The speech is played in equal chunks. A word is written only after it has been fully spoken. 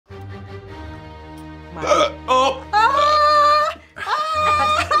Oh!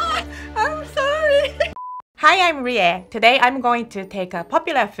 I'm sorry. Hi, I'm Rie. Today I'm going to take a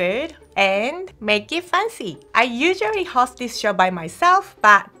popular food and make it fancy. I usually host this show by myself,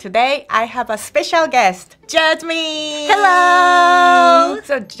 but today I have a special guest, Jasmine. Hello!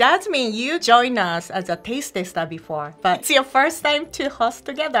 So Jasmine, you joined us as a taste tester before, but it's your first time to host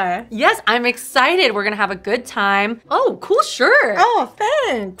together. Yes, I'm excited. We're gonna have a good time. Oh, cool shirt. Oh,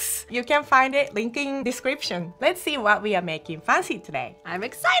 thanks. You can find it link in description. Let's see what we are making fancy today. I'm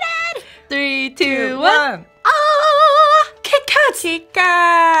excited. 3, 2, 1. 1. Ah! KitKat!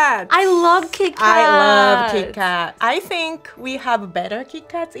 KitKat! I love KitKat. I love KitKat. I think we have better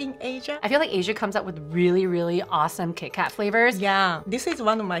KitKats in Asia. I feel like Asia comes up with really, really awesome KitKat flavors. Yeah, this is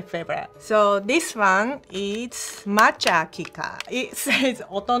one of my favorite. So this one is Matcha KitKat. It says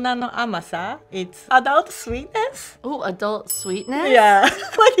大人の甘さ. It's adult sweetness. Oh, adult sweetness? Yeah.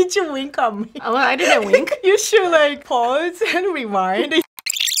 Why did you wink at me? Oh, I didn't wink. You should like pause and rewind.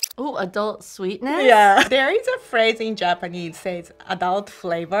 Oh, adult sweetness? Yeah. There is a phrase in Japanese says adult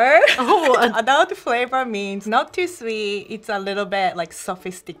flavor. Oh, adult flavor means not too sweet. It's a little bit like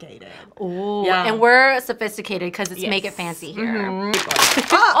sophisticated. Oh, Yeah. and we're sophisticated because it's Yes. make it fancy here.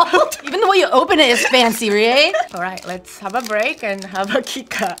 Oh. Even the way you open it is fancy, right? All right, let's have a break and have a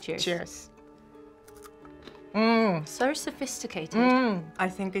KitKat. Cheers. Cheers. So sophisticated. I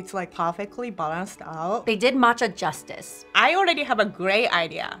think it's like perfectly balanced out. They did matcha justice. I already have a great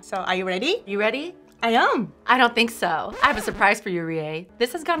idea. So are you ready? You ready? I am. I don't think so. I have a surprise for you, Rie.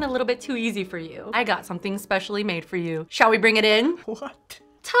 This has gotten a little bit too easy for you. I got something specially made for you. Shall we bring it in? What?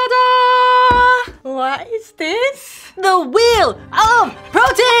 Ta-da! What is this? The wheel of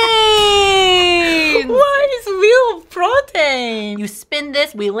protein! What is wheel of protein? You spin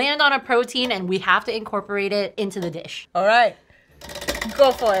this, we land on a protein, and we have to incorporate it into the dish. All right,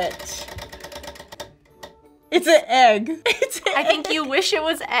 go for it. It's an egg. It's an I think you wish it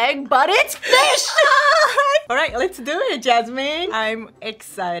was egg, but it's fish! All right, let's do it, Jasmine. I'm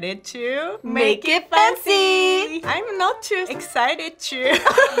excited to Make it fancy. I'm not too excited to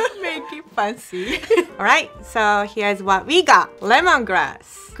make it fancy. All right, so here's what we got.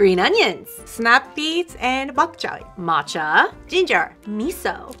 Lemongrass, Green onions, snap peas, and bok choy. matcha, Ginger,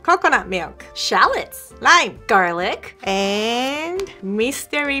 miso, coconut milk, shallots, lime, garlic, and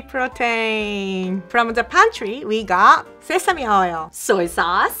mystery protein. From the pantry, we got sesame oil, soy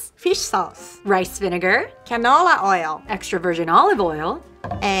sauce, fish sauce, rice vinegar, canola oil, extra virgin olive oil,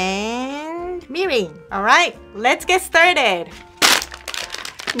 and mirin. All right, let's get started.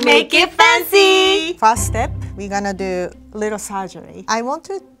 Make it fancy! First step, we're gonna do little surgery. I want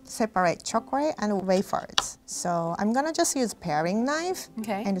to separate chocolate and wafers. So I'm gonna just use paring knife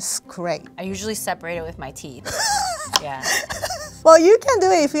and scrape. I usually separate it with my teeth. Yeah. Well, you can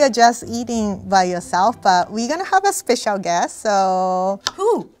do it if you're just eating by yourself, but we're gonna have a special guest, so...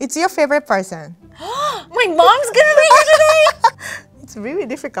 Who? It's your favorite person. My mom's gonna be here today? It's really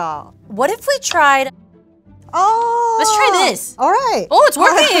difficult. What if we tried... Oh! Let's try this. All right. Oh, it's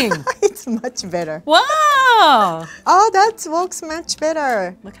working! It's much better. Wow! Oh, that works much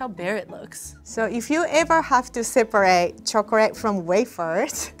better. Look how bare it looks. So if you ever have to separate chocolate from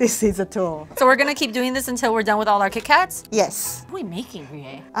wafers, this is a tool. So we're gonna keep doing this until we're done with all our KitKats? Yes. What are we making,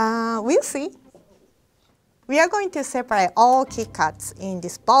 Rie? We'll see. We are going to separate all KitKats in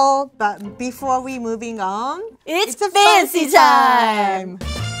this bowl, but before we moving on, It's fancy time!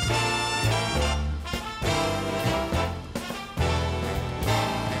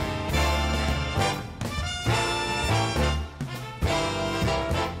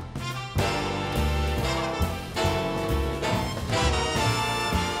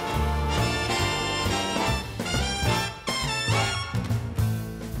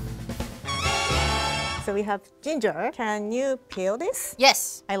 So we have ginger. Can you peel this?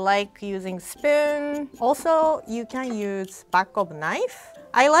 Yes. I like using spoon. Also, you can use back of knife.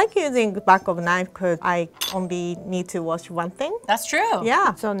 I like using back of knife because I only need to wash one thing. That's true.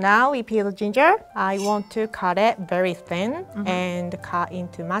 Yeah. So now we peel the ginger. I want to cut it very thin and cut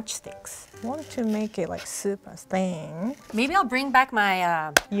into matchsticks. I want to make it like super thin. Maybe I'll bring back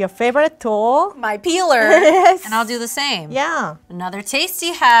my Your favorite tool? my peeler, Yes. and I'll do the same. Yeah. Another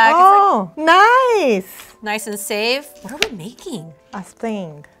tasty hack. Oh, nice. It's like nice and safe. What are we making? A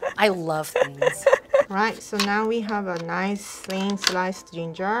thing. I love things. Right, so now we have a nice thin sliced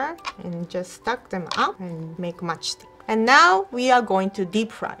ginger and just stack them up and make matchstick. And now we are going to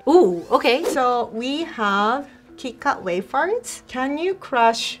deep fry. Ooh, okay. So we have KitKat wafers. Can you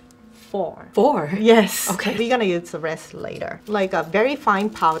crush 4? 4? Yes. Okay. We're gonna use the rest later. Like a very fine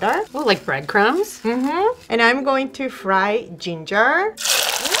powder. Oh, like breadcrumbs? And I'm going to fry ginger.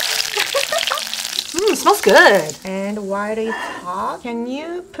 It smells good. And while it's hot, can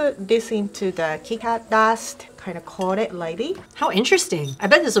you put this into the KitKat dust? Kind of coat it lightly. How interesting. I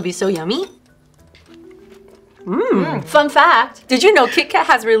bet this will be so yummy. Fun fact, did you know KitKat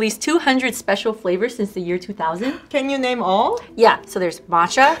has released 200 special flavors since the year 2000? Can you name all? Yeah, so there's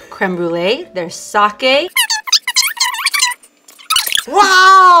matcha, creme brulee, there's sake.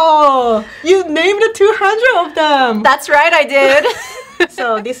 Wow! You named 200 of them! That's right, I did.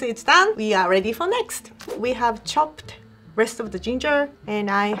 So this is done. We are ready for next. We have chopped rest of the ginger, and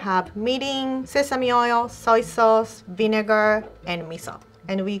I have mirin, sesame oil, soy sauce, vinegar, and miso.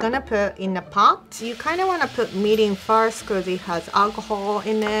 And we're gonna put in a pot. You kind of want to put mirin first because it has alcohol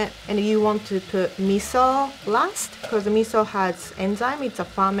in it, and you want to put miso last because miso has enzyme. It's a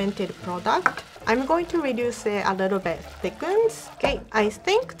fermented product. I'm going to reduce it a little bit thickens. Okay, I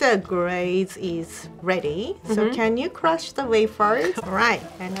think the glaze is ready. So can you crush the wafers? All right,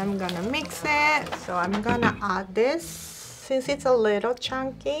 and I'm gonna mix it. So I'm gonna add this. Since it's a little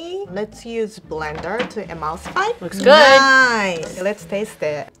chunky, let's use blender to emulsify. Looks good. Nice. Okay, let's taste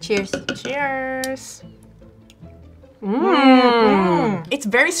it. Cheers. Cheers. It's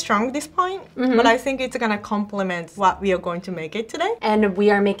very strong at this point, but I think it's gonna complement what we are going to make it today. And we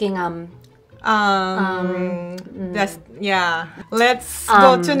are making that's yeah. Let's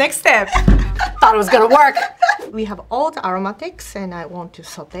go to next step. thought it was gonna work. We have all the aromatics and I want to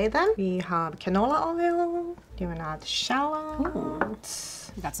saute them. We have canola oil. Do you want to add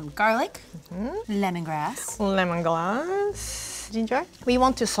shallots? We got some garlic, lemongrass, Lemongrass, ginger. We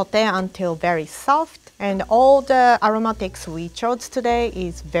want to saute until very soft, and all the aromatics we chose today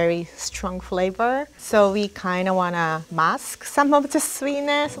is very strong flavor. So we kind of want to mask some of the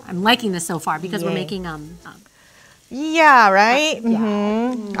sweetness. I'm liking this so far because we're Yeah. making Yeah, right?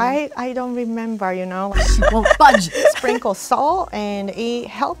 yeah. I don't remember, you know. won't budge. Sprinkle salt and it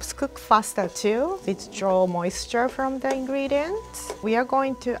helps cook faster too. It draws moisture from the ingredients. We are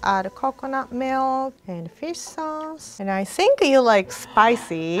going to add coconut milk and fish sauce. And I think you like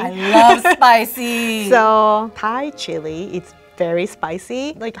spicy. I love spicy. So Thai chili, it's very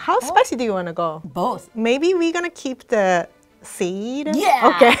spicy. Like how spicy do you want to go? Both. Maybe we're gonna keep the seed.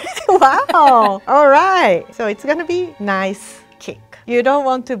 Yeah. Okay. Wow. All right. So it's gonna be nice kick. You don't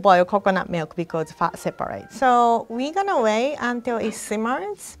want to boil coconut milk because fat separates. So we're gonna wait until it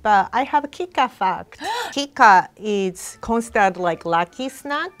simmers. But I have a KitKat fact. KitKat is considered like lucky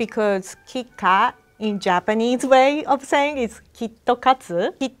snack because KitKat in Japanese way of saying is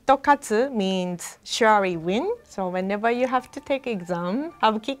kittokatsu. Kittokatsu means surely win. So whenever you have to take exam,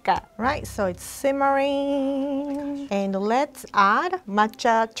 have KitKat. Right, so it's simmering. And let's add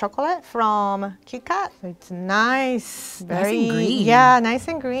matcha chocolate from KitKat. So it's nice. Nice and green. Yeah, nice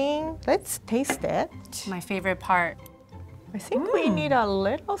and green. Let's taste it. My favorite part. I think we need a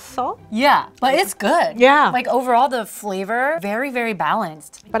little salt. Yeah, but it's good. Yeah. Like overall the flavor, very, very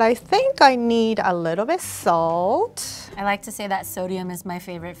balanced. But I think I need a little bit salt. I like to say that sodium is my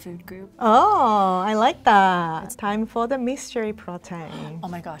favorite food group. Oh, I like that. It's time for the mystery protein. Oh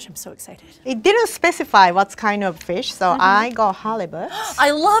my gosh, I'm so excited. It didn't specify what kind of fish, so I got halibut.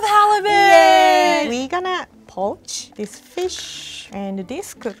 I love halibut! Yay! We're gonna poach this fish, and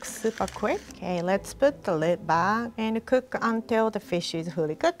this cooks super quick. Okay, let's put the lid back and cook until the fish is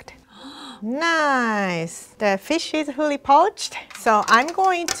fully cooked. Nice! The fish is fully poached. So I'm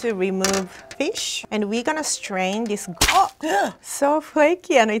going to remove fish and we're gonna strain this. Oh, so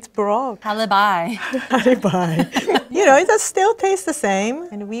flaky and it's broke. Halibi. You know, it still tastes the same.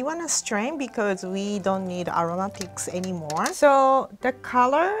 And we wanna strain because we don't need aromatics anymore. So the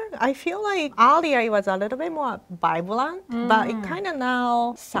color, I feel like earlier it was a little bit more vibrant, but it kind of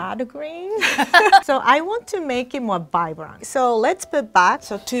now sad green. So I want to make it more vibrant. So let's put back.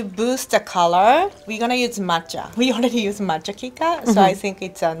 So to boost the color, we're gonna use matcha. We already use Matcha KitKat, so I think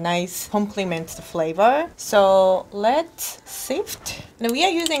it's a nice complement to the flavor. So let's sift. And we are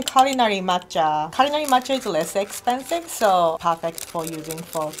using culinary matcha. Culinary matcha is less expensive, so perfect for using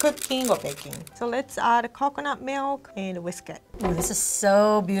for cooking or baking. So let's add coconut milk and whisk it. Ooh, this is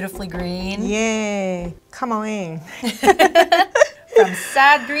so beautifully green. Yay! Come on in. From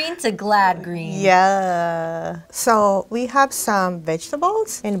sad green to glad green. Yeah. So we have some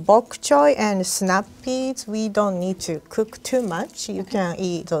vegetables and bok choy and snap peas. We don't need to cook too much. You can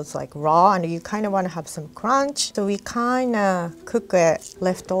eat those like raw, and you kind of want to have some crunch. So we kind of cook it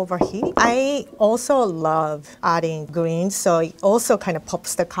leftover heat. I also love adding greens, so it also kind of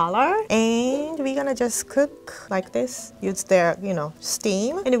pops the color. And we're gonna just cook like this. Use their,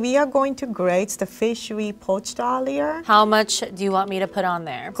 steam. And we are going to grate the fish we poached earlier. How much do you want me to put on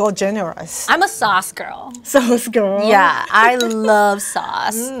there? Go generous. I'm a sauce girl. Sauce girl. Yeah, I love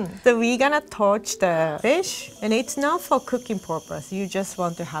sauce. So we're gonna torch the fish, and it's not for cooking purpose. You just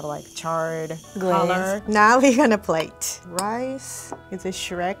want to have like charred color. Now we're gonna plate. Rice. Is it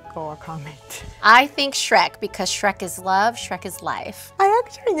Shrek or Comet? I think Shrek because Shrek is love, Shrek is life. I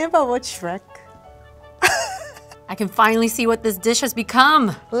actually never watched Shrek. I can finally see what this dish has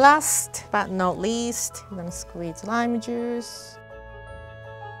become. Last but not least, I'm gonna squeeze lime juice.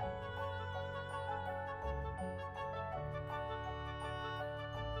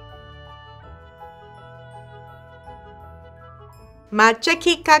 Matcha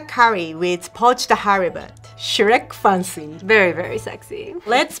KitKat curry with poached halibut. Shrek fancy. Very, very sexy.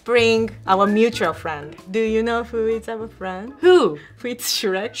 Let's bring our mutual friend. Do you know who is our friend? Who? It's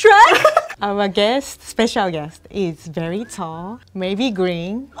Shrek. Shrek? Our guest, special guest, is very tall, maybe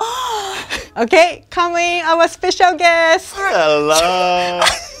green. Okay, coming, our special guest. Hello.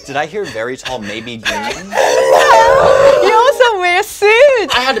 Did I hear very tall, maybe green? You also wear a suit.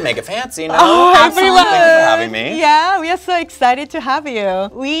 I had to make it fancy, no? Oh, Absolutely. everyone. Thank you for having me. Yeah, we are so excited to have you.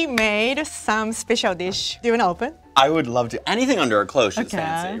 We made some special dish. Do you want to open? I would love to. Anything under a cloche is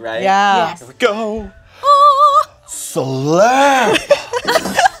fancy, right? Yeah. Yes. Here we go. Oh. Slap.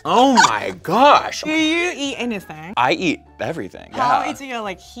 Oh my gosh. Do you eat anything? I eat everything, yeah. How is your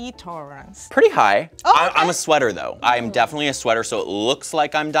like heat tolerance? Pretty high. Oh, okay. I'm a sweater though. I'm definitely a sweater, so it looks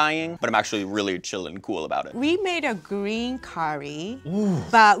like I'm dying, but I'm actually really chill and cool about it. We made a green curry,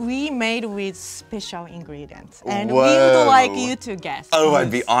 but we made with special ingredients. And we would like you to guess. Oh, I'd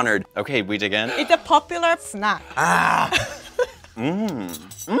be honored. Okay, we dig in. It's a popular snack.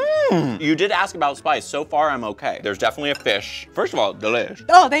 You did ask about spice. So far, I'm okay. There's definitely a fish. First of all, delish.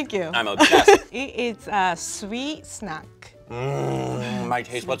 Oh, thank you. I'm obsessed. It is a sweet snack. My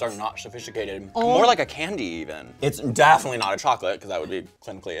taste buds are not sophisticated. More like a candy even. It's definitely not a chocolate because that would be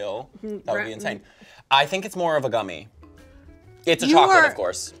clinically ill. That would be insane. I think it's more of a gummy. It's a chocolate, of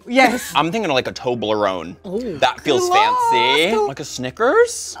course. Yes. I'm thinking of like a Toblerone. That feels Close. fancy. Like a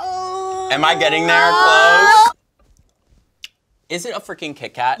Snickers? Oh. Am I getting there close? Is it a freaking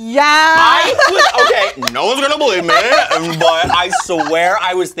Kit Kat? Yeah. Okay, no one's gonna believe me, but I swear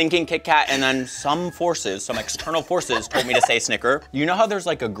I was thinking Kit Kat and then some forces, some external forces told me to say Snicker. You know how there's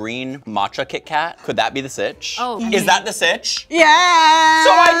like a green matcha Kit Kat? Could that be the sitch? Oh. Is that the sitch? Yeah.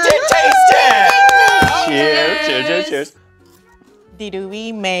 So I did taste it! Cheers, cheers, cheers, cheers. Did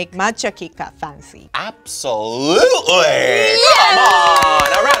we make Matcha KitKat fancy? Absolutely! Come on!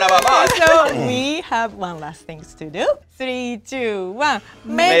 A round of applause! So we have one last thing to do. 3, 2, 1.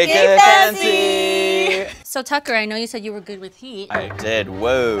 Make it fancy! So Tucker, I know you said you were good with heat. I did,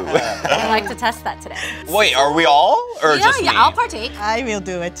 whoa. I'd like to test that today. Wait, are we all? Or Yeah, just me? yeah, I'll partake. I will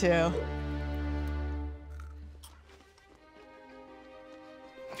do it too.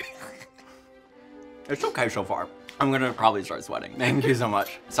 It's okay so far. I'm gonna probably start sweating. Thank you so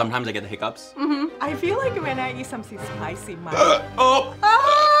much. Sometimes I get the hiccups. I feel like when I eat something spicy, my... Oh!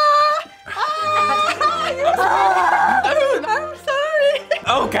 I'm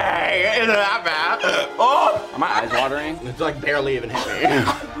sorry. Okay, isn't that bad? Oh! Are my eyes watering? It's like barely even hit me.